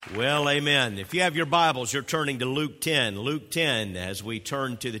Well, amen. If you have your Bibles, you're turning to Luke 10. Luke 10, as we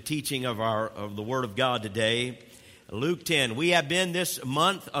turn to the teaching of the Word of God today. Luke 10. We have been this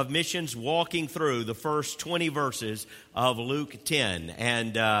month of missions walking through the first 20 verses of Luke 10.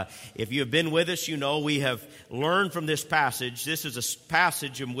 And if you have been with us, you know we have learned from this passage. This is a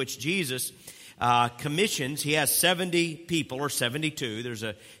passage in which Jesus commissions. He has 70 people, or 72. There's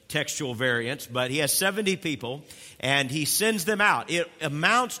a textual variance, but he has 70 people, and he sends them out. It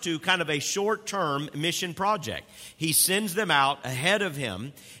amounts to kind of a short-term mission project. He sends them out ahead of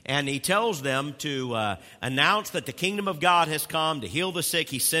him, and he tells them to announce that the kingdom of God has come, to heal the sick.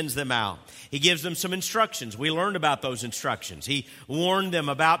 He sends them out. He gives them some instructions. We learned about those instructions. He warned them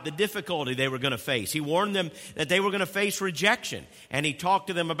about the difficulty they were going to face. He warned them that they were going to face rejection, and he talked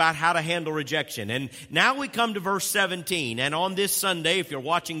to them about how to handle rejection. And now we come to verse 17, and on this Sunday, if you're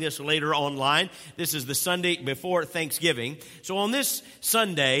watching this later online, this is the Sunday before Thanksgiving. So on this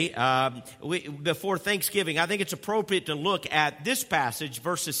Sunday, before Thanksgiving, I think it's appropriate to look at this passage,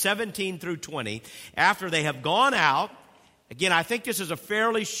 verses 17 through 20, after they have gone out. Again, I think this is a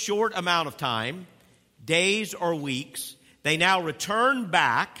fairly short amount of time, days or weeks. They now return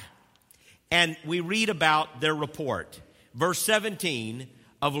back, and we read about their report. Verse 17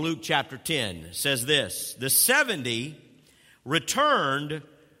 of Luke chapter 10 says this: the 70 returned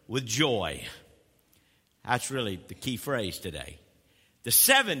with joy. That's really the key phrase today. The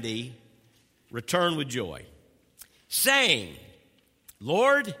 70 returned with joy, saying,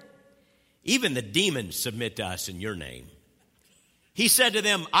 Lord, even the demons submit to us in your name. He said to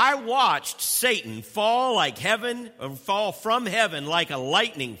them, I watched Satan fall from heaven like a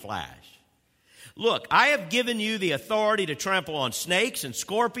lightning flash. Look, I have given you the authority to trample on snakes and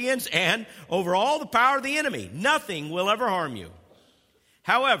scorpions and over all the power of the enemy. Nothing will ever harm you.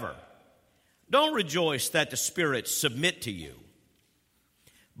 However, don't rejoice that the spirits submit to you,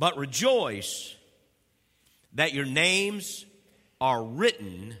 but rejoice that your names are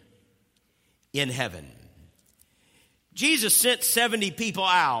written in heaven. Jesus sent 70 people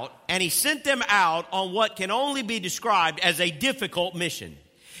out, and he sent them out on what can only be described as a difficult mission.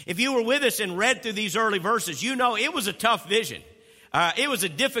 If you were with us and read through these early verses, you know it was a tough vision. It was a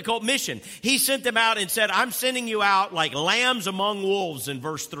difficult mission. He sent them out and said, I'm sending you out like lambs among wolves in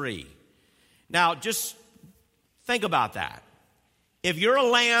verse 3. Now, just think about that. If you're a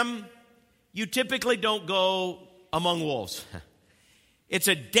lamb, you typically don't go among wolves. It's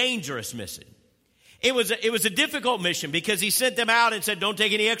a dangerous mission. It was a difficult mission because he sent them out and said, don't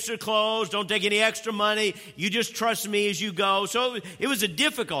take any extra clothes, don't take any extra money, you just trust me as you go. So it was a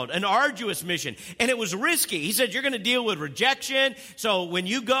difficult, an arduous mission, and it was risky. He said, you're going to deal with rejection, so when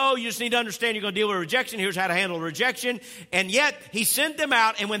you go, you just need to understand you're going to deal with rejection. Here's how to handle rejection. And yet, he sent them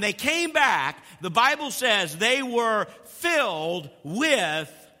out, and when they came back, the Bible says they were filled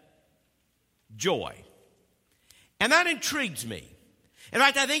with joy. And that intrigues me. In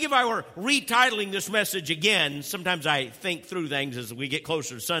fact, I think if I were retitling this message again, sometimes I think through things as we get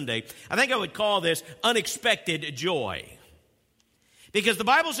closer to Sunday, I think I would call this Unexpected Joy. Because the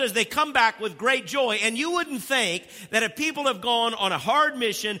Bible says they come back with great joy, and you wouldn't think that if people have gone on a hard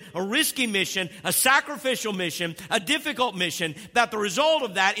mission, a risky mission, a sacrificial mission, a difficult mission, that the result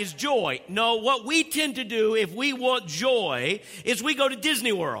of that is joy. No, what we tend to do if we want joy is we go to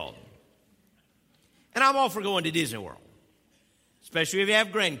Disney World. And I'm all for going to Disney World. Especially if you have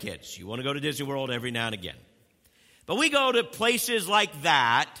grandkids. You want to go to Disney World every now and again. But we go to places like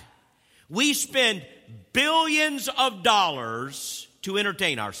that. We spend billions of dollars to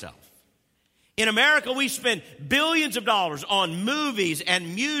entertain ourselves. In America, we spend billions of dollars on movies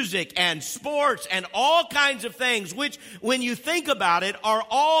and music and sports and all kinds of things, which, when you think about it, are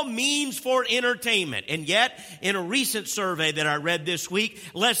all means for entertainment. And yet, in a recent survey that I read this week,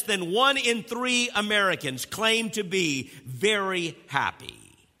 less than 1 in 3 Americans claim to be very happy.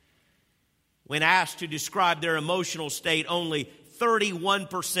 When asked to describe their emotional state, only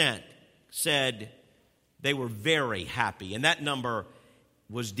 31% said they were very happy. And that number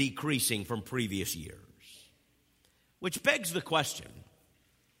was decreasing from previous years. Which begs the question,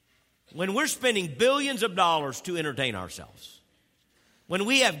 when we're spending billions of dollars to entertain ourselves, when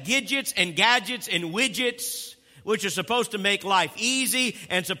we have gadgets and widgets which are supposed to make life easy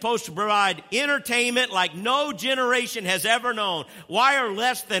and supposed to provide entertainment like no generation has ever known, why are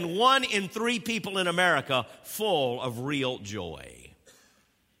less than 1 in 3 people in America full of real joy?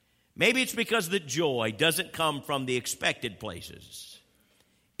 Maybe it's because the joy doesn't come from the expected places.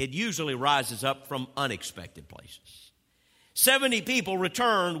 It usually rises up from unexpected places. 70 people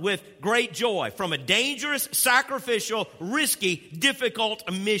returned with great joy from a dangerous, sacrificial, risky, difficult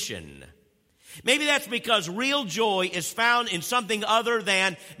mission. Maybe that's because real joy is found in something other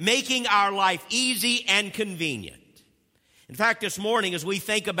than making our life easy and convenient. In fact, this morning, as we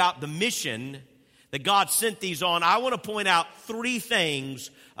think about the mission that God sent these on, I want to point out 3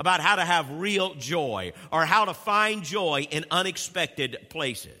 things about how to have real joy or how to find joy in unexpected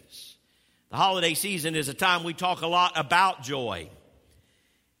places. The holiday season is a time we talk a lot about joy.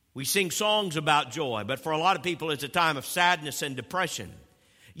 We sing songs about joy, but for a lot of people, it's a time of sadness and depression,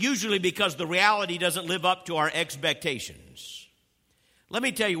 usually because the reality doesn't live up to our expectations. Let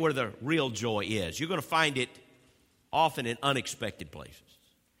me tell you where the real joy is. You're going to find it often in unexpected places.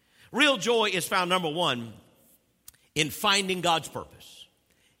 Real joy is found, number 1, in finding God's purpose.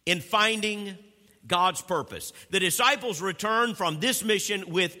 In finding God's purpose. The disciples returned from this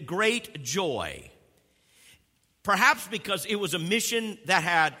mission with great joy. Perhaps because it was a mission that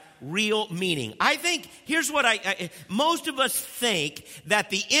had real meaning. I think, here's what most of us think that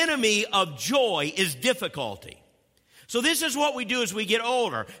the enemy of joy is difficulty. So this is what we do as we get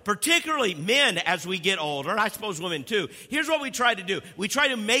older, particularly men as we get older, and I suppose women too. Here's what we try to do. We try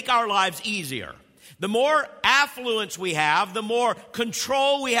to make our lives easier. The more affluence we have, the more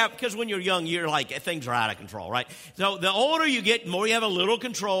control we have, because when you're young, you're like, things are out of control, right? So the older you get, the more you have a little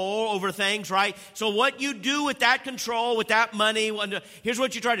control over things, right? So what you do with that control, with that money, here's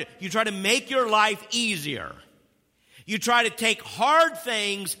what you try to do. You try to make your life easier. You try to take hard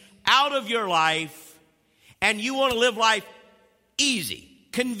things out of your life, and you want to live life easy,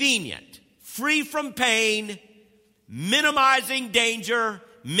 convenient, free from pain, minimizing danger,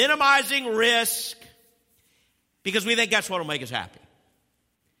 minimizing risk, because we think that's what will make us happy.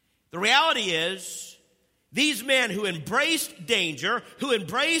 The reality is, these men who embraced danger, who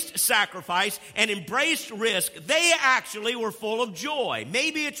embraced sacrifice, and embraced risk, they actually were full of joy.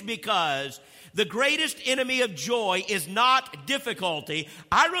 Maybe it's because the greatest enemy of joy is not difficulty.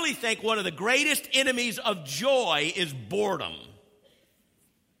 I really think one of the greatest enemies of joy is boredom.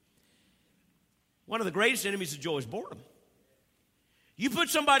 One of the greatest enemies of joy is boredom. You put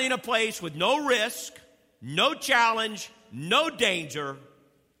somebody in a place with no risk, no challenge, no danger,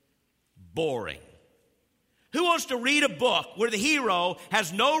 boring. Who wants to read a book where the hero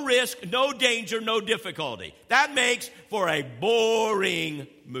has no risk, no danger, no difficulty? That makes for a boring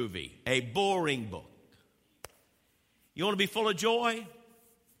movie, a boring book. You want to be full of joy?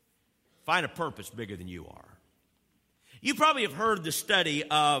 Find a purpose bigger than you are. You probably have heard the study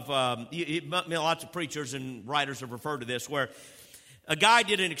of, lots of preachers and writers have referred to this, where a guy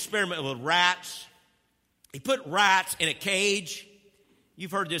did an experiment with rats. He put rats in a cage.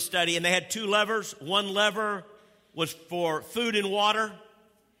 You've heard this study, and they had 2 levers. One lever was for food and water.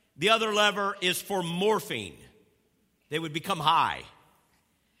 The other lever is for morphine. They would become high.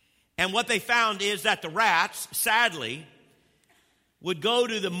 And what they found is that the rats, sadly, would go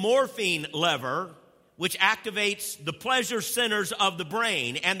to the morphine lever, which activates the pleasure centers of the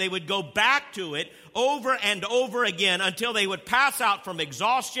brain, and they would go back to it over and over again until they would pass out from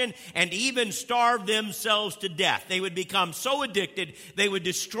exhaustion and even starve themselves to death. They would become so addicted, they would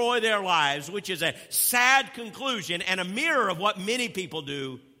destroy their lives, which is a sad conclusion and a mirror of what many people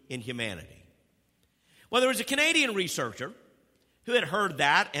do in humanity. Well, there was a Canadian researcher who had heard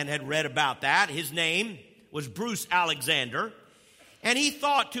that and had read about that. His name was Bruce Alexander. And he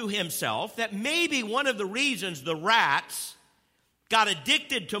thought to himself that maybe one of the reasons the rats got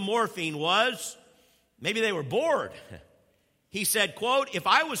addicted to morphine was maybe they were bored. He said, quote, "If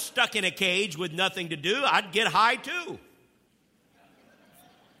I was stuck in a cage with nothing to do, I'd get high too."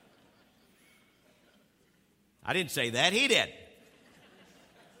 I didn't say that, he did.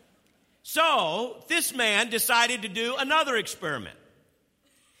 So this man decided to do another experiment.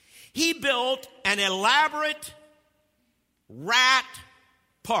 He built an elaborate rat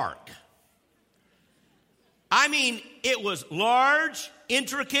park. I mean, it was large,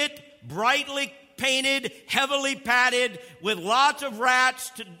 intricate, brightly painted, heavily padded, with lots of rats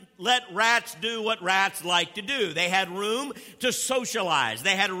to let rats do what rats like to do. They had room to socialize.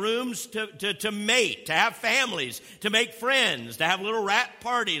 They had rooms to mate, to have families, to make friends, to have little rat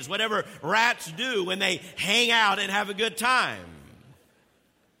parties, whatever rats do when they hang out and have a good time.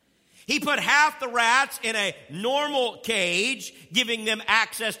 He put half the rats in a normal cage, giving them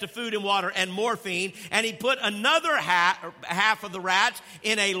access to food and water and morphine, and he put another half of the rats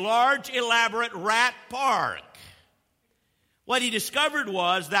in a large, elaborate rat park. What he discovered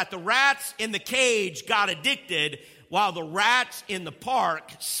was that the rats in the cage got addicted while the rats in the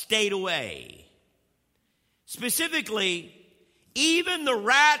park stayed away. Specifically, even the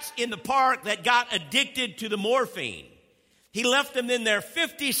rats in the park that got addicted to the morphine, He left them in there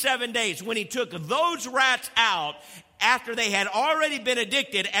 57 days. When he took those rats out after they had already been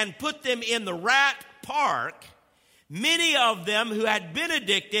addicted and put them in the rat park, many of them who had been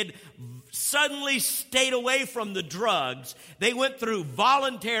addicted suddenly stayed away from the drugs. They went through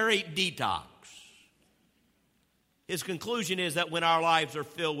voluntary detox. His conclusion is that when our lives are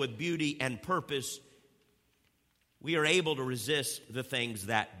filled with beauty and purpose, we are able to resist the things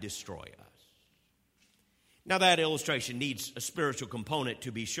that destroy us. Now, that illustration needs a spiritual component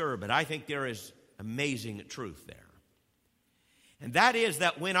to be sure, but I think there is amazing truth there. And that is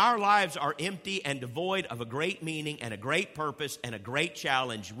that when our lives are empty and devoid of a great meaning and a great purpose and a great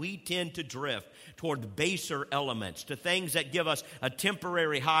challenge, we tend to drift toward the baser elements, to things that give us a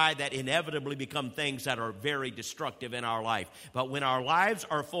temporary high that inevitably become things that are very destructive in our life. But when our lives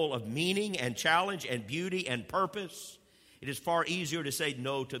are full of meaning and challenge and beauty and purpose, it is far easier to say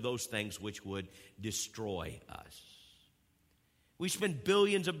no to those things which would destroy us. We spend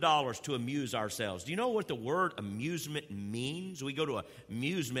billions of dollars to amuse ourselves. Do you know what the word amusement means? We go to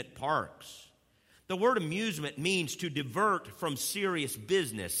amusement parks. The word amusement means to divert from serious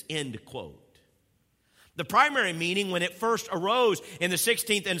business, end quote. The primary meaning when it first arose in the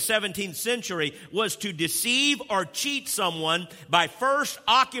 16th and 17th century was to deceive or cheat someone by first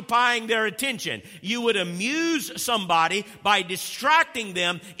occupying their attention. You would amuse somebody by distracting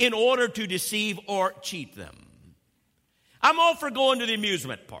them in order to deceive or cheat them. I'm all for going to the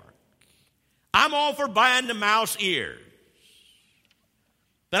amusement park. I'm all for buying the mouse ears.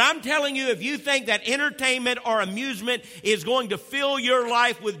 But I'm telling you, if you think that entertainment or amusement is going to fill your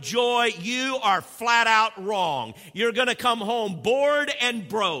life with joy, you are flat out wrong. You're going to come home bored and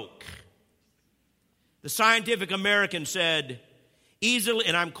broke. The Scientific American said, easily,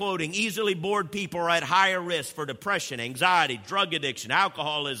 and I'm quoting, easily bored people are at higher risk for depression, anxiety, drug addiction,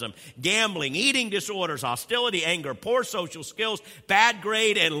 alcoholism, gambling, eating disorders, hostility, anger, poor social skills, bad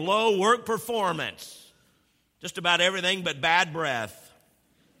grade, and low work performance. Just about everything but bad breath.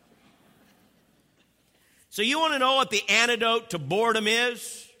 So you want to know what the antidote to boredom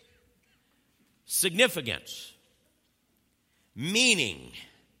is? Significance. Meaning.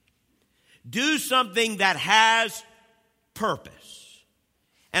 Do something that has purpose.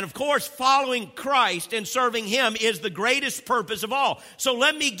 And of course, following Christ and serving Him is the greatest purpose of all. So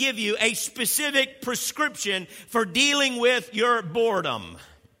let me give you a specific prescription for dealing with your boredom.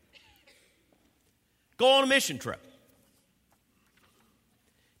 Go on a mission trip.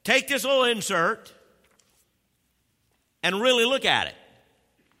 Take this little insert and really look at it.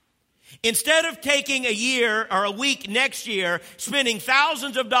 Instead of taking a year or a week next year, spending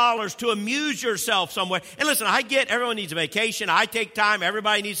thousands of dollars to amuse yourself somewhere. And listen, I get everyone needs a vacation. I take time.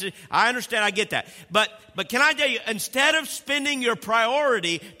 Everybody needs to. I understand. I get that. But can I tell you, instead of spending your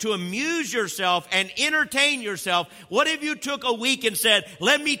priority to amuse yourself and entertain yourself, what if you took a week and said,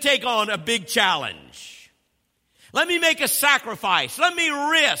 let me take on a big challenge. Let me make a sacrifice. Let me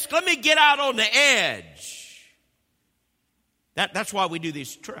risk. Let me get out on the edge. That's why we do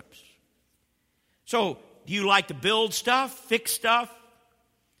these trips. So, do you like to build stuff, fix stuff?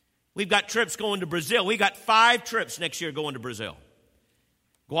 We've got trips going to Brazil. We've got 5 trips next year going to Brazil.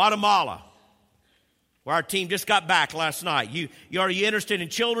 Guatemala, where our team just got back last night. Are you interested in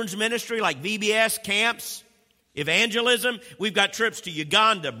children's ministry like VBS, camps, evangelism? We've got trips to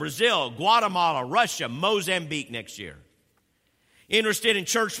Uganda, Brazil, Guatemala, Russia, Mozambique next year. Interested in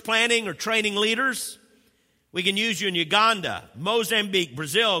church planting or training leaders? We can use you in Uganda, Mozambique,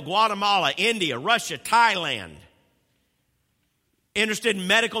 Brazil, Guatemala, India, Russia, Thailand. Interested in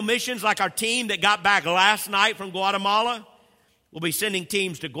medical missions like our team that got back last night from Guatemala? We'll be sending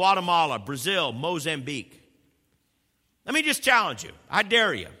teams to Guatemala, Brazil, Mozambique. Let me just challenge you. I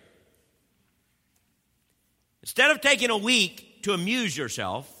dare you. Instead of taking a week to amuse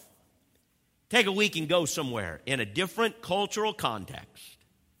yourself, take a week and go somewhere in a different cultural context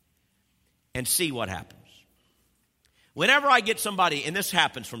and see what happens. Whenever I get somebody, and this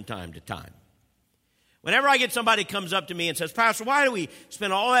happens from time to time, whenever I get somebody comes up to me and says, Pastor, why do we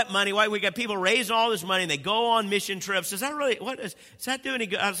spend all that money? Why we got people raising all this money and they go on mission trips? Is that doing any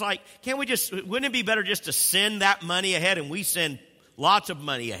good? I was like, wouldn't it be better just to send that money ahead, and we send lots of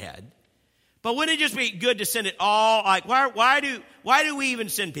money ahead? But wouldn't it just be good to send it all? Like, why do we even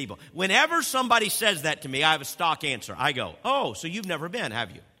send people? Whenever somebody says that to me, I have a stock answer. I go, oh, so you've never been,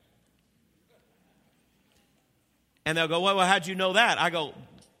 have you? And they'll go, well, how'd you know that? I go,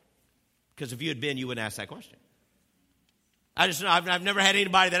 because if you had been, you wouldn't ask that question. I've never had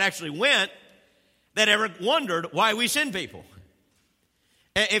anybody that actually went that ever wondered why we send people.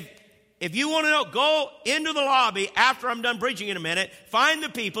 If you want to know, go into the lobby after I'm done preaching in a minute. Find the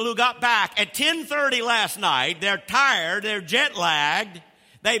people who got back at 10:30 last night. They're tired. They're jet lagged.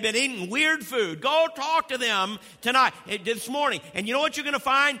 They've been eating weird food. Go talk to them tonight, this morning. And you know what you're going to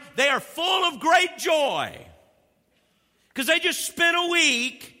find? They are full of great joy. Because they just spent a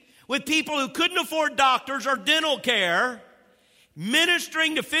week with people who couldn't afford doctors or dental care,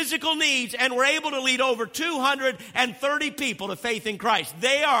 ministering to physical needs, and were able to lead over 230 people to faith in Christ.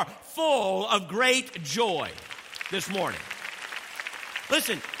 They are full of great joy this morning.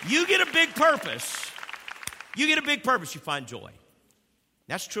 Listen, you get a big purpose. You get a big purpose, you find joy.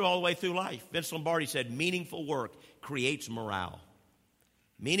 That's true all the way through life. Vince Lombardi said, meaningful work creates morale.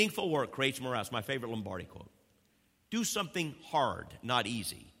 Meaningful work creates morale. It's my favorite Lombardi quote. Do something hard, not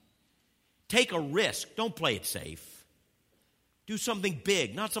easy. Take a risk. Don't play it safe. Do something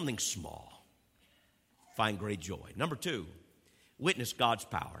big, not something small. Find great joy. Number 2, witness God's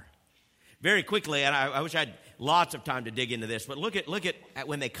power. Very quickly, and I wish I had lots of time to dig into this, but look at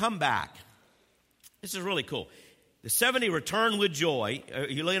when they come back. This is really cool. The 70 return with joy.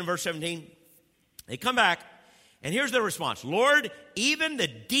 You look at verse 17. They come back, and here's their response. Lord, even the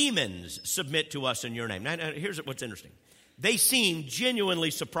demons submit to us in your name. Now here's what's interesting. They seem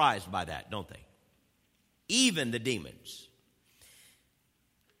genuinely surprised by that, don't they? Even the demons.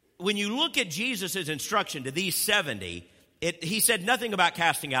 When you look at Jesus' instruction to these 70, he said nothing about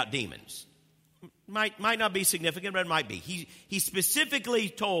casting out demons. Might not be significant, but it might be. He specifically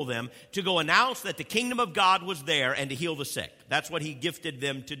told them to go announce that the kingdom of God was there and to heal the sick. That's what he gifted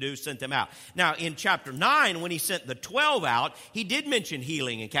them to do, sent them out. Now, in chapter 9, when he sent the 12 out, he did mention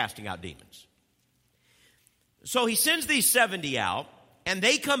healing and casting out demons. So he sends these 70 out, and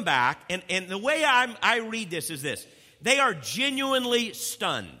they come back, and the way I read this is this. They are genuinely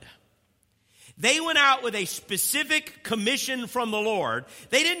stunned. They went out with a specific commission from the Lord.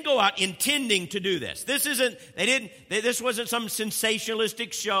 They didn't go out intending to do this. This wasn't some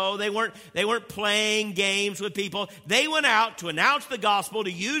sensationalistic show. They weren't playing games with people. They went out to announce the gospel,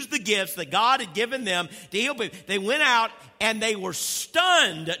 to use the gifts that God had given them to heal people. They went out and they were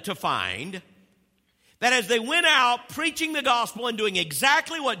stunned to find that as they went out preaching the gospel and doing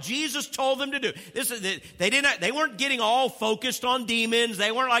exactly what Jesus told them to do. They weren't getting all focused on demons.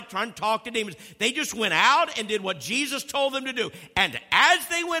 They weren't like trying to talk to demons. They just went out and did what Jesus told them to do. And as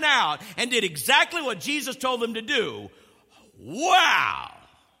they went out and did exactly what Jesus told them to do, wow!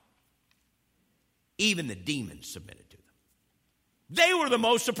 Even the demons submitted to them. They were the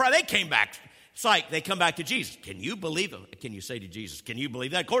most surprised. They came back. It's like they come back to Jesus. Can you believe it? Can you say to Jesus, can you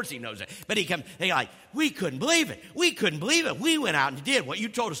believe that? Of course he knows it. But they're like, we couldn't believe it. We couldn't believe it. We went out and did what you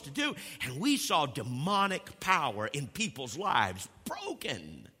told us to do. And we saw demonic power in people's lives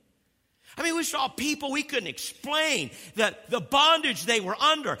broken. I mean, we saw people we couldn't explain the bondage they were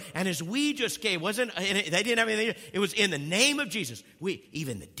under. And as we just gave, they didn't have anything. It was in the name of Jesus.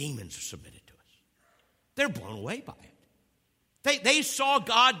 Even the demons submitted to us. They're blown away by it. They saw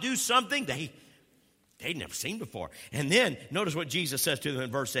God do something they'd never seen before. And then, notice what Jesus says to them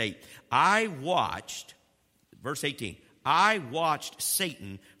in verse 8. Verse 18, I watched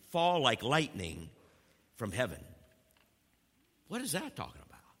Satan fall like lightning from heaven. What is that talking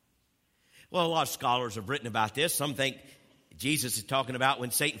about? Well, a lot of scholars have written about this. Some think Jesus is talking about when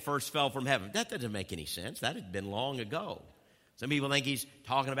Satan first fell from heaven. That doesn't make any sense. That had been long ago. Some people think he's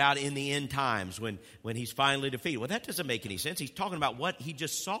talking about in the end times when he's finally defeated. Well, that doesn't make any sense. He's talking about what he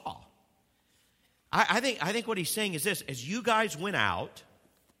just saw. I think what he's saying is this. As you guys went out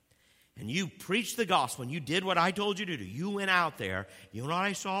and you preached the gospel and you did what I told you to do, you went out there. You know what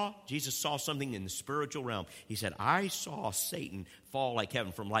I saw? Jesus saw something in the spiritual realm. He said, I saw Satan fall like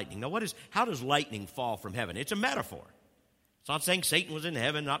heaven from lightning. Now, how does lightning fall from heaven? It's a metaphor. It's not saying Satan was in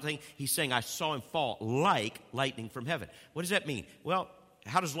heaven. He's saying I saw him fall like lightning from heaven. What does that mean? Well,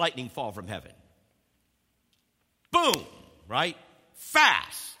 how does lightning fall from heaven? Boom, right?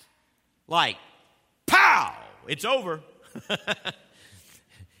 Fast. Like, pow, it's over.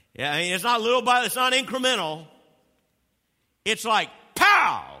 Yeah, I mean, it's not little by, it's not incremental. It's like,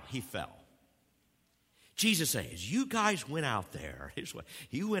 pow, he fell. Jesus says, you guys went out there. Here's what,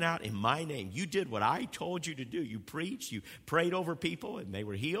 you went out in my name. You did what I told you to do. You preached, you prayed over people, and they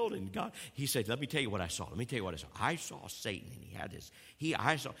were healed. And God, he said, let me tell you what I saw. Let me tell you what I saw. I saw Satan, and he had this.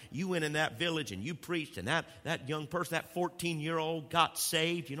 You went in that village, and you preached, and that young person, that 14-year-old got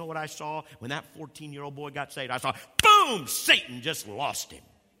saved. You know what I saw when that 14-year-old boy got saved? I saw, boom, Satan just lost him.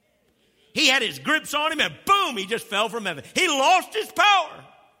 He had his grips on him, and boom, he just fell from heaven. He lost his power.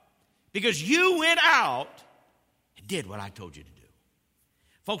 Because you went out and did what I told you to do.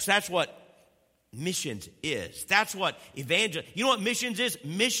 Folks, that's what missions is. That's what evangelism, you know what missions is?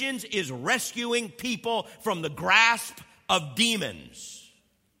 Missions is rescuing people from the grasp of demons.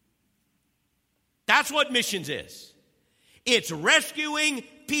 That's what missions is. It's rescuing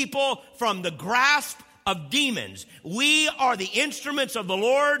people from the grasp of demons. We are the instruments of the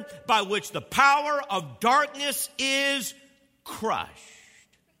Lord by which the power of darkness is crushed.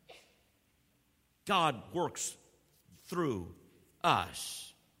 God works through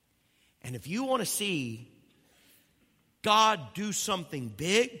us. And if you want to see God do something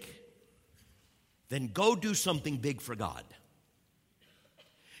big, then go do something big for God.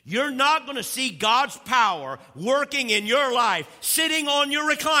 You're not going to see God's power working in your life sitting on your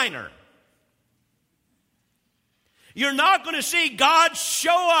recliner. You're not going to see God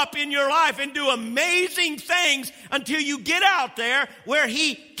show up in your life and do amazing things until you get out there where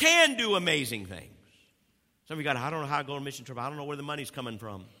He can do amazing things. Some of you I don't know how to go on a mission trip. I don't know where the money's coming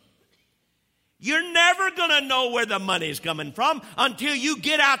from. You're never going to know where the money's coming from until you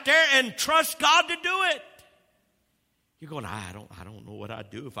get out there and trust God to do it. You're going, I don't know what I'd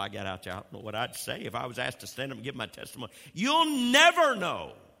do if I got out there. I don't know what I'd say if I was asked to stand up and give my testimony. You'll never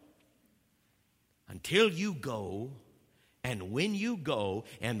know until you go. And when you go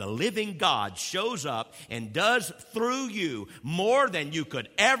and the living God shows up and does through you more than you could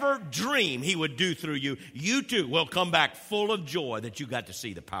ever dream He would do through you, you too will come back full of joy that you got to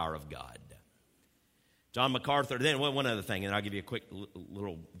see the power of God. John MacArthur, then one other thing, and I'll give you a quick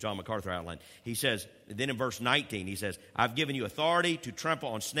little John MacArthur outline. He says, then in verse 19, he says, I've given you authority to trample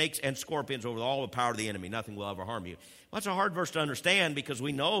on snakes and scorpions over all the power of the enemy. Nothing will ever harm you. Well, that's a hard verse to understand because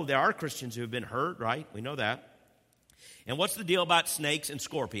we know there are Christians who have been hurt, right? We know that. And what's the deal about snakes and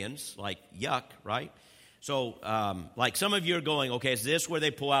scorpions? Like, yuck, right? So, like some of you are going, okay, is this where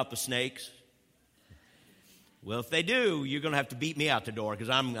they pull out the snakes? Well, if they do, you're going to have to beat me out the door because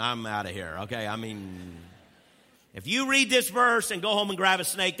I'm out of here, okay? I mean, if you read this verse and go home and grab a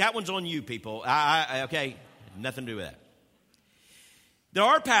snake, that one's on you, people. Okay, nothing to do with that. There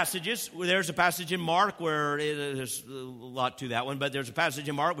are passages, there's a passage in Mark where there's a lot to that one, but there's a passage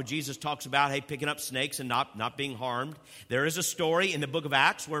in Mark where Jesus talks about, hey, picking up snakes and not being harmed. There is a story in the book of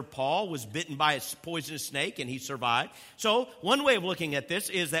Acts where Paul was bitten by a poisonous snake and he survived. So one way of looking at this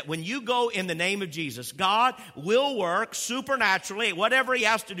is that when you go in the name of Jesus, God will work supernaturally, whatever He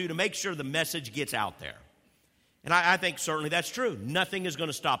has to do to make sure the message gets out there. And I think certainly that's true. Nothing is going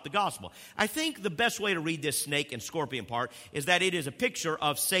to stop the gospel. I think the best way to read this snake and scorpion part is that it is a picture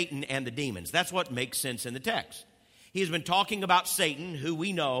of Satan and the demons. That's what makes sense in the text. He has been talking about Satan, who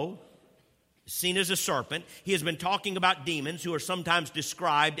we know is seen as a serpent. He has been talking about demons, who are sometimes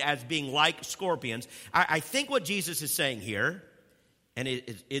described as being like scorpions. I think what Jesus is saying here, and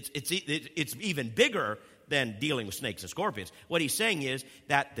it's even bigger than dealing with snakes and scorpions. What He's saying is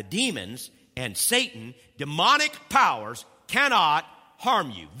that the demons and Satan, demonic powers, cannot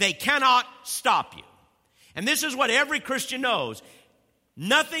harm you. They cannot stop you. And this is what every Christian knows.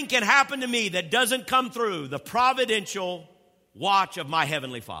 Nothing can happen to me that doesn't come through the providential watch of my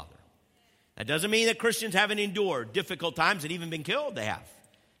Heavenly Father. That doesn't mean that Christians haven't endured difficult times and even been killed. They have.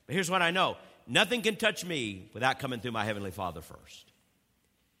 But here's what I know. Nothing can touch me without coming through my Heavenly Father first.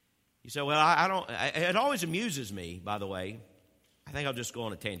 You say, well, it always amuses me, by the way. I think I'll just go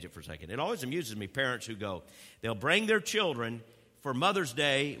on a tangent for a second. It always amuses me, parents who go, they'll bring their children for Mother's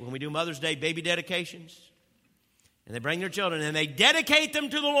Day, when we do Mother's Day baby dedications, and they bring their children and they dedicate them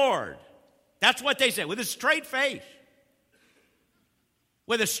to the Lord. That's what they say, with a straight face.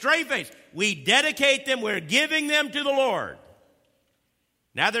 With a straight face. We dedicate them, we're giving them to the Lord.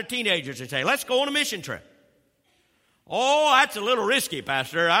 Now they're teenagers and say, let's go on a mission trip. Oh, that's a little risky,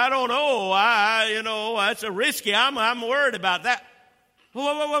 Pastor. I don't know. That's a risky. I'm worried about that.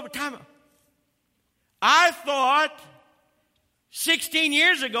 Whoa, time out. I thought 16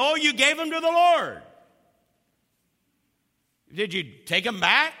 years ago you gave them to the Lord. Did you take them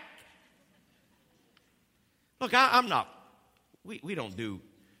back? Look, I'm not. We don't do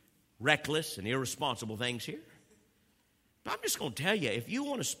reckless and irresponsible things here. But I'm just going to tell you, if you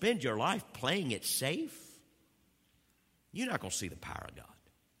want to spend your life playing it safe, you're not going to see the power of God.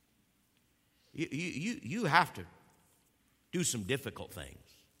 You have to do some difficult things.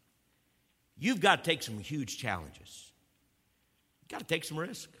 You've got to take some huge challenges. You've got to take some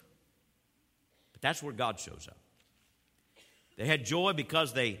risk. But that's where God shows up. They had joy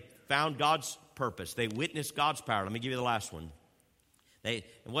because they found God's purpose. They witnessed God's power. Let me give you the last one.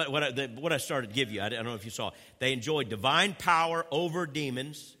 What I started to give you, I don't know if you saw. They enjoyed divine power over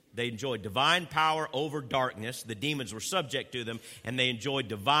demons. They enjoyed divine power over darkness. The demons were subject to them, and they enjoyed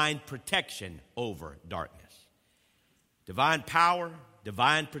divine protection over darkness. Divine power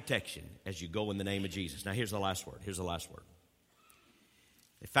divine protection as you go in the name of Jesus. Now, here's the last word. Here's the last word.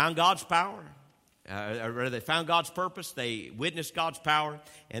 They found God's power. Or they found God's purpose. They witnessed God's power.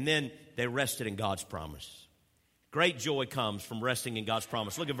 And then they rested in God's promise. Great joy comes from resting in God's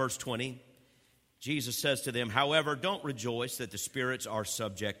promise. Look at verse 20. Jesus says to them, however, don't rejoice that the spirits are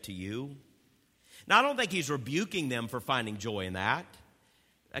subject to you. Now, I don't think he's rebuking them for finding joy in that,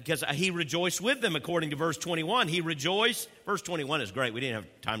 because he rejoiced with them according to verse 21. He rejoiced. Verse 21 is great. We didn't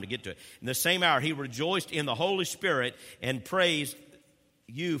have time to get to it. In the same hour, he rejoiced in the Holy Spirit and praised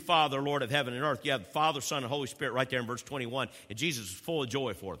you, Father, Lord of heaven and earth. You have Father, Son, and Holy Spirit right there in verse 21. And Jesus is full of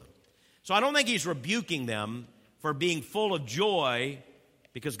joy for them. So I don't think he's rebuking them for being full of joy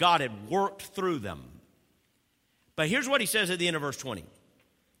because God had worked through them. But here's what he says at the end of verse 20.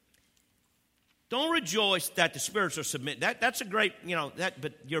 Don't rejoice that the spirits are submitted. That's a great,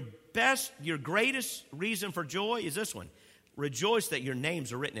 but your greatest reason for joy is this one. Rejoice that your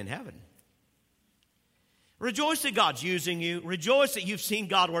names are written in heaven. Rejoice that God's using you. Rejoice that you've seen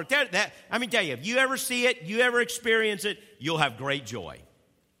God work. I mean, tell you, if you ever see it, you ever experience it, you'll have great joy.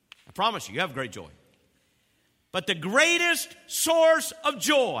 I promise you have great joy. But the greatest source of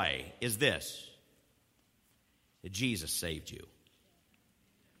joy is this, that Jesus saved you.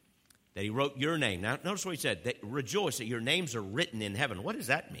 That he wrote your name. Now, notice what he said. That rejoice that your names are written in heaven. What does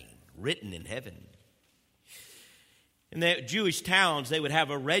that mean? Written in heaven. In the Jewish towns, they would have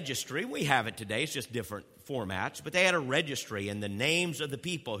a registry. We have it today. It's just different formats. But they had a registry, and the names of the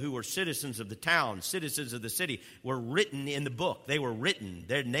people who were citizens of the town, citizens of the city, were written in the book. They were written.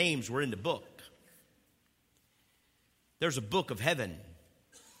 Their names were in the book. There's a book of heaven.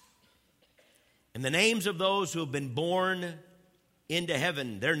 And the names of those who have been born into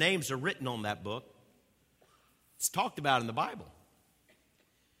heaven, their names are written on that book. It's talked about in the Bible.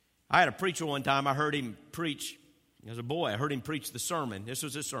 I had a preacher one time. I heard him preach. As a boy, I heard him preach the sermon. This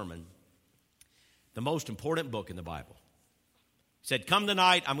was his sermon. The most important book in the Bible. He said, come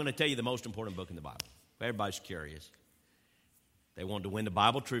tonight, I'm going to tell you the most important book in the Bible. Everybody's curious. They wanted to win the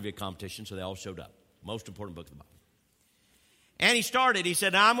Bible trivia competition, so they all showed up. Most important book in the Bible. And he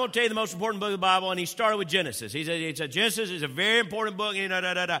said, now I'm going to tell you the most important book of the Bible, and he started with Genesis. He said Genesis is a very important book,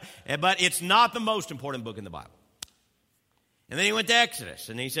 but it's not the most important book in the Bible. And then he went to Exodus,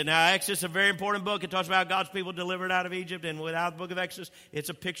 and he said, now Exodus is a very important book. It talks about God's people delivered out of Egypt, and without the book of Exodus, it's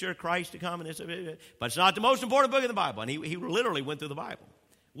a picture of Christ to come, but it's not the most important book in the Bible. And he literally went through the Bible,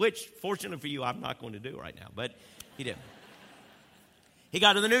 which, fortunately for you, I'm not going to do right now, but he did. He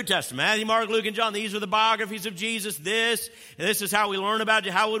got to the New Testament. Matthew, Mark, Luke, and John. These are the biographies of Jesus. This is how we learn about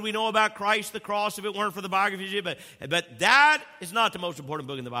it. How would we know about Christ, the cross, if it weren't for the biography of Jesus? But that is not the most important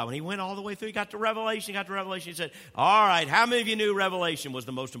book in the Bible. And he went all the way through. He got to Revelation. He said, all right, how many of you knew Revelation was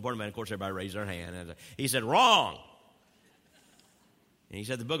the most important book? Of course, everybody raised their hand. And he said, wrong. And he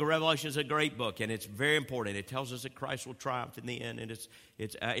said, the book of Revelation is a great book, and it's very important. It tells us that Christ will triumph in the end. And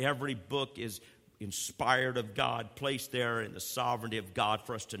it's every book is inspired of God, placed there in the sovereignty of God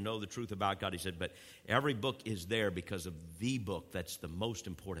for us to know the truth about God. He said, but every book is there because of the book that's the most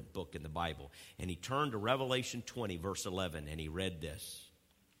important book in the Bible. And he turned to Revelation 20, verse 11, and he read this.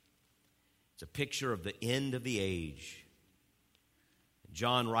 It's a picture of the end of the age.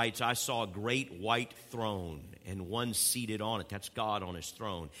 John writes, I saw a great white throne and one seated on it. That's God on his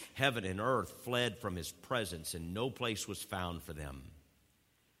throne. Heaven and earth fled from his presence, and no place was found for them.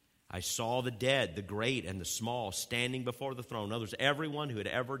 I saw the dead, the great and the small, standing before the throne. In other words, everyone who had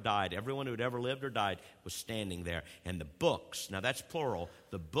ever died, everyone who had ever lived or died was standing there. And the books, now that's plural,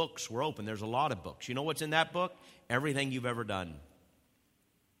 the books were open. There's a lot of books. You know what's in that book? Everything you've ever done.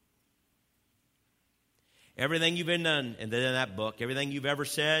 Everything you've been done, and then in that book, everything you've ever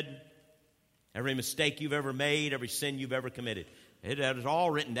said, every mistake you've ever made, every sin you've ever committed. It is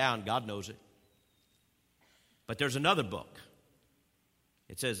all written down. God knows it. But there's another book.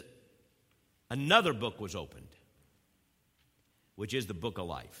 It says, another book was opened, which is the book of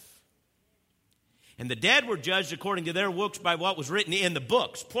life. And the dead were judged according to their works by what was written in the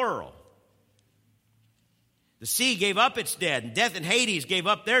books, plural. The sea gave up its dead, and death and Hades gave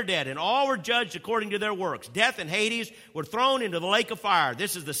up their dead, and all were judged according to their works. Death and Hades were thrown into the lake of fire.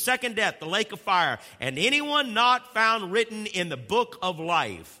 This is the second death, the lake of fire. And anyone not found written in the book of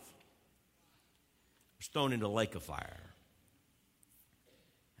life was thrown into the lake of fire.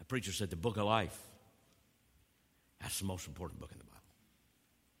 The preacher said the book of life, that's the most important book in the Bible.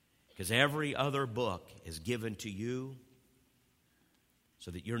 Because every other book is given to you so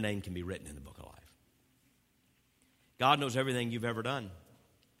that your name can be written in the book of life. God knows everything you've ever done,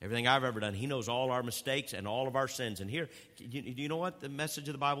 everything I've ever done. He knows all our mistakes and all of our sins. And here, do you know what the message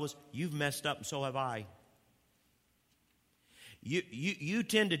of the Bible is? You've messed up and so have I. You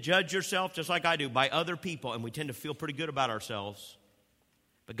tend to judge yourself just like I do by other people, and we tend to feel pretty good about ourselves.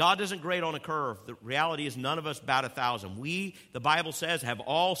 But God doesn't grade on a curve. The reality is none of us bat 1,000. We, the Bible says, have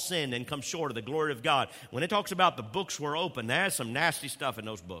all sinned and come short of the glory of God. When it talks about the books were open, there's some nasty stuff in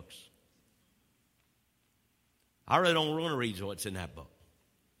those books. I really don't want to read what's in that book.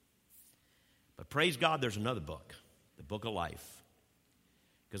 But praise God, there's another book, the book of life.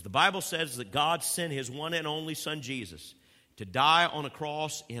 Because the Bible says that God sent his one and only Son, Jesus, to die on a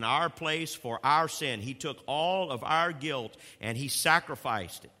cross in our place for our sin. He took all of our guilt and he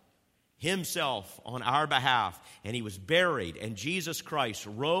sacrificed it himself on our behalf. And he was buried, and Jesus Christ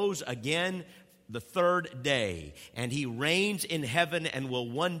rose again the third day, and he reigns in heaven and will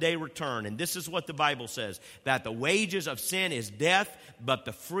one day return. And this is what the Bible says, that the wages of sin is death, but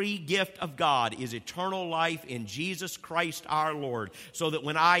the free gift of God is eternal life in Jesus Christ our Lord. So that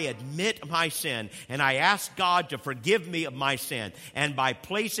when I admit my sin and I ask God to forgive me of my sin, and by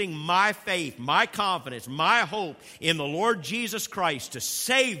placing my faith, my confidence, my hope in the Lord Jesus Christ to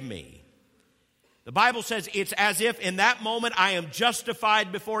save me, the Bible says it's as if in that moment I am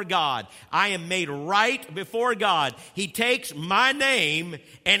justified before God. I am made right before God. He takes my name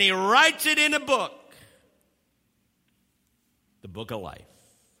and he writes it in a book. The book of life.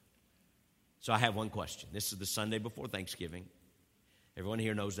 So I have one question. This is the Sunday before Thanksgiving. Everyone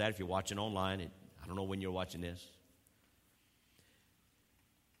here knows that if you're watching online. I don't know when you're watching this.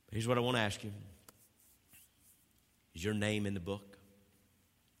 But here's what I want to ask you. Is your name in the book?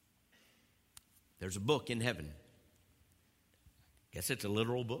 There's a book in heaven. Guess it's a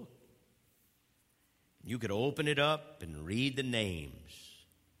literal book. You could open it up and read the names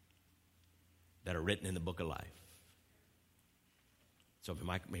that are written in the book of life. So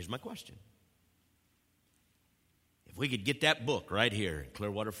here's my question. If we could get that book right here in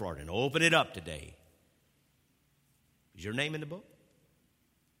Clearwater, Florida, and open it up today, is your name in the book?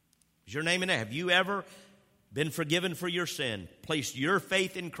 Is your name in there? Have you ever been forgiven for your sin, placed your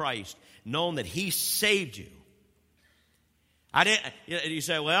faith in Christ, known that he saved you? You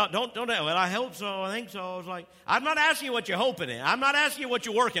say, well, don't. Well, I hope so. I think so. I was like, I'm not asking you what you're hoping in. I'm not asking you what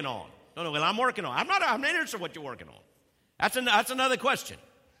you're working on. No. Well, I'm working on. I'm not interested in what you're working on. That's another question.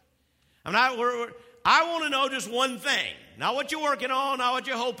 I want to know just one thing. Not what you're working on, not what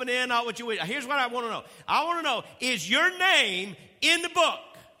you're hoping in, not what you wish. Here's what I want to know. I want to know, is your name in the book?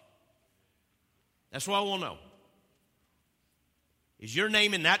 That's what I want to know. Is your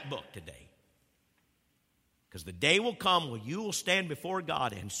name in that book today? Because the day will come when you will stand before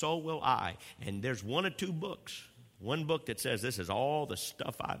God, and so will I. And there's one or two books. One book that says this is all the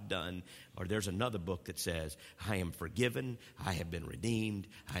stuff I've done. Or there's another book that says I am forgiven, I have been redeemed,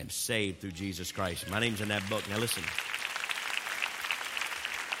 I am saved through Jesus Christ. My name's in that book. Now listen.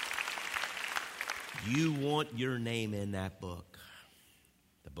 You want your name in that book,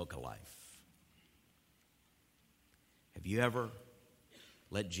 the book of life. Have you ever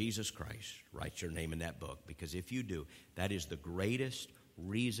let Jesus Christ write your name in that book? Because if you do, that is the greatest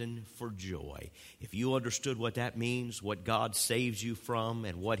reason for joy. If you understood what that means, what God saves you from,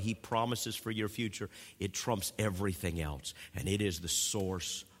 and what he promises for your future, it trumps everything else. And it is the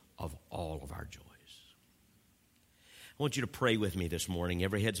source of all of our joys. I want you to pray with me this morning.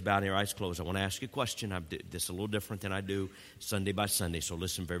 Every head's bowed and your eyes closed. I want to ask you a question. I do this a little different than I do Sunday by Sunday, so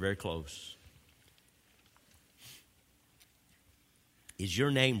listen very, very close. Is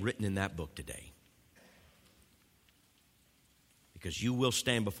your name written in that book today? Because you will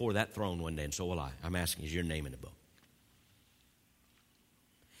stand before that throne one day, and so will I. I'm asking, is your name in the book?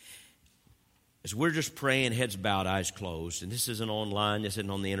 As we're just praying, heads bowed, eyes closed, and this isn't online, this isn't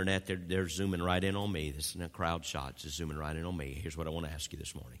on the internet, they're zooming right in on me. This isn't a crowd shot, it's just zooming right in on me. Here's what I want to ask you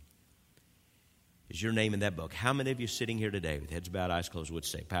this morning. Is your name in that book? How many of you sitting here today with heads bowed, eyes closed would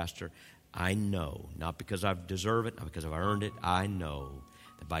say, Pastor, I know, not because I deserve it, not because I've earned it, I know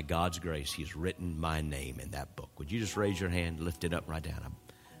that by God's grace, he's written my name in that book. Would you just raise your hand, lift it up right down? I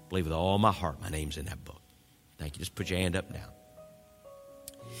believe with all my heart my name's in that book. Thank you. Just put your hand up now.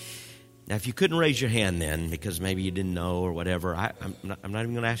 Now, if you couldn't raise your hand then, because maybe you didn't know or whatever, I'm not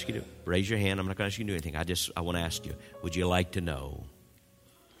even going to ask you to raise your hand. I'm not going to ask you to do anything. I want to ask you, would you like to know?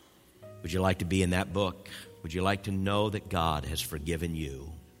 Would you like to be in that book? Would you like to know that God has forgiven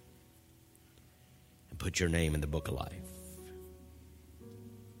you and put your name in the book of life?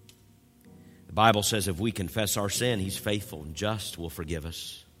 The Bible says if we confess our sin, he's faithful and just, will forgive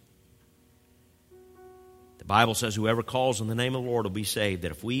us. The Bible says whoever calls on the name of the Lord will be saved.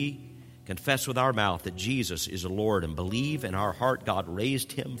 That if we confess with our mouth that Jesus is the Lord and believe in our heart God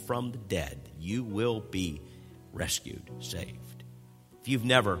raised him from the dead, you will be rescued, saved. If you've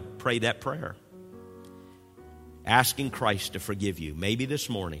never prayed that prayer, asking Christ to forgive you, maybe this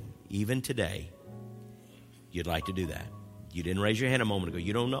morning, even today, you'd like to do that. You didn't raise your hand a moment ago.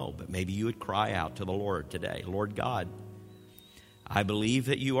 You don't know, but maybe you would cry out to the Lord today. Lord God, I believe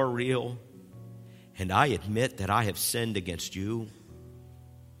that you are real, and I admit that I have sinned against you.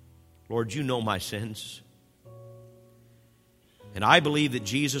 Lord, you know my sins. And I believe that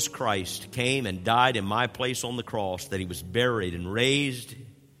Jesus Christ came and died in my place on the cross, that he was buried and raised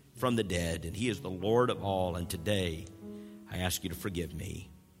from the dead, and he is the Lord of all. And today, I ask you to forgive me.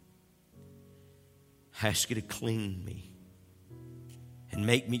 I ask you to clean me and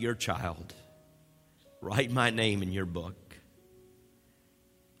make me your child. Write my name in your book.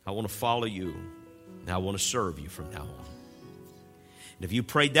 I want to follow you, and I want to serve you from now on. And if you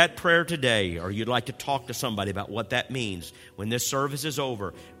prayed that prayer today, or you'd like to talk to somebody about what that means, when this service is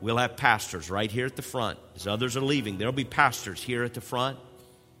over, we'll have pastors right here at the front. As others are leaving, there'll be pastors here at the front.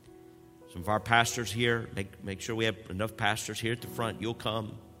 Some of our pastors here, make sure we have enough pastors here at the front. You'll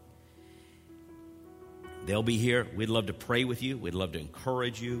come. They'll be here. We'd love to pray with you. We'd love to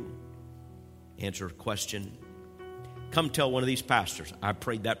encourage you, answer a question. Come tell one of these pastors, I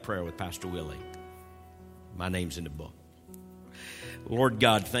prayed that prayer with Pastor Willie. My name's in the book. Lord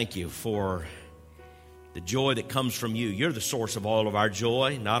God, thank you for the joy that comes from you. You're the source of all of our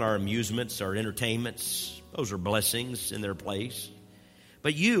joy, not our amusements, our entertainments. Those are blessings in their place.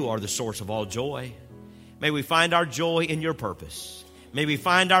 But you are the source of all joy. May we find our joy in your purpose. May we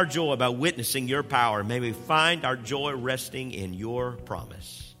find our joy by witnessing your power. May we find our joy resting in your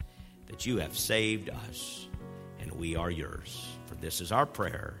promise that you have saved us and we are yours. For this is our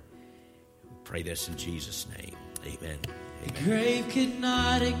prayer. We pray this in Jesus' name. Amen. The grave could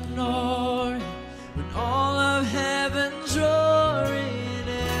not ignore it when all of heaven's roaring.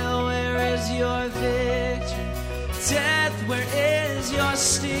 Hell, where is your victory? Death, where is your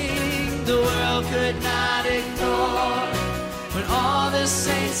sting? The world could not ignore it when all the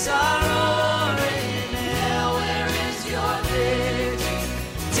saints are roaring. Hell, where is your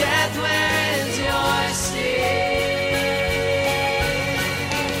victory? Death, where is your sting?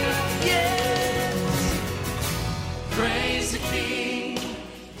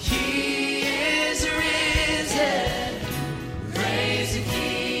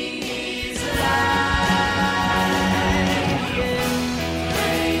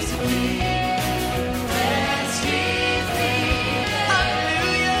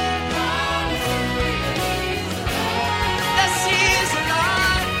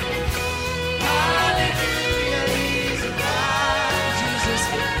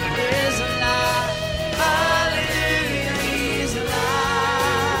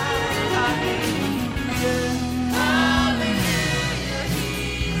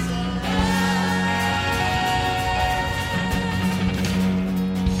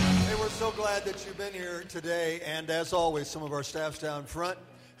 That you've been here today, and as always, some of our staff's down front.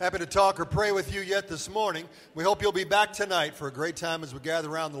 Happy to talk or pray with you yet this morning. We hope you'll be back tonight for a great time as we gather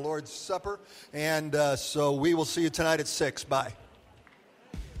around the Lord's Supper, and so we will see you tonight at 6. Bye.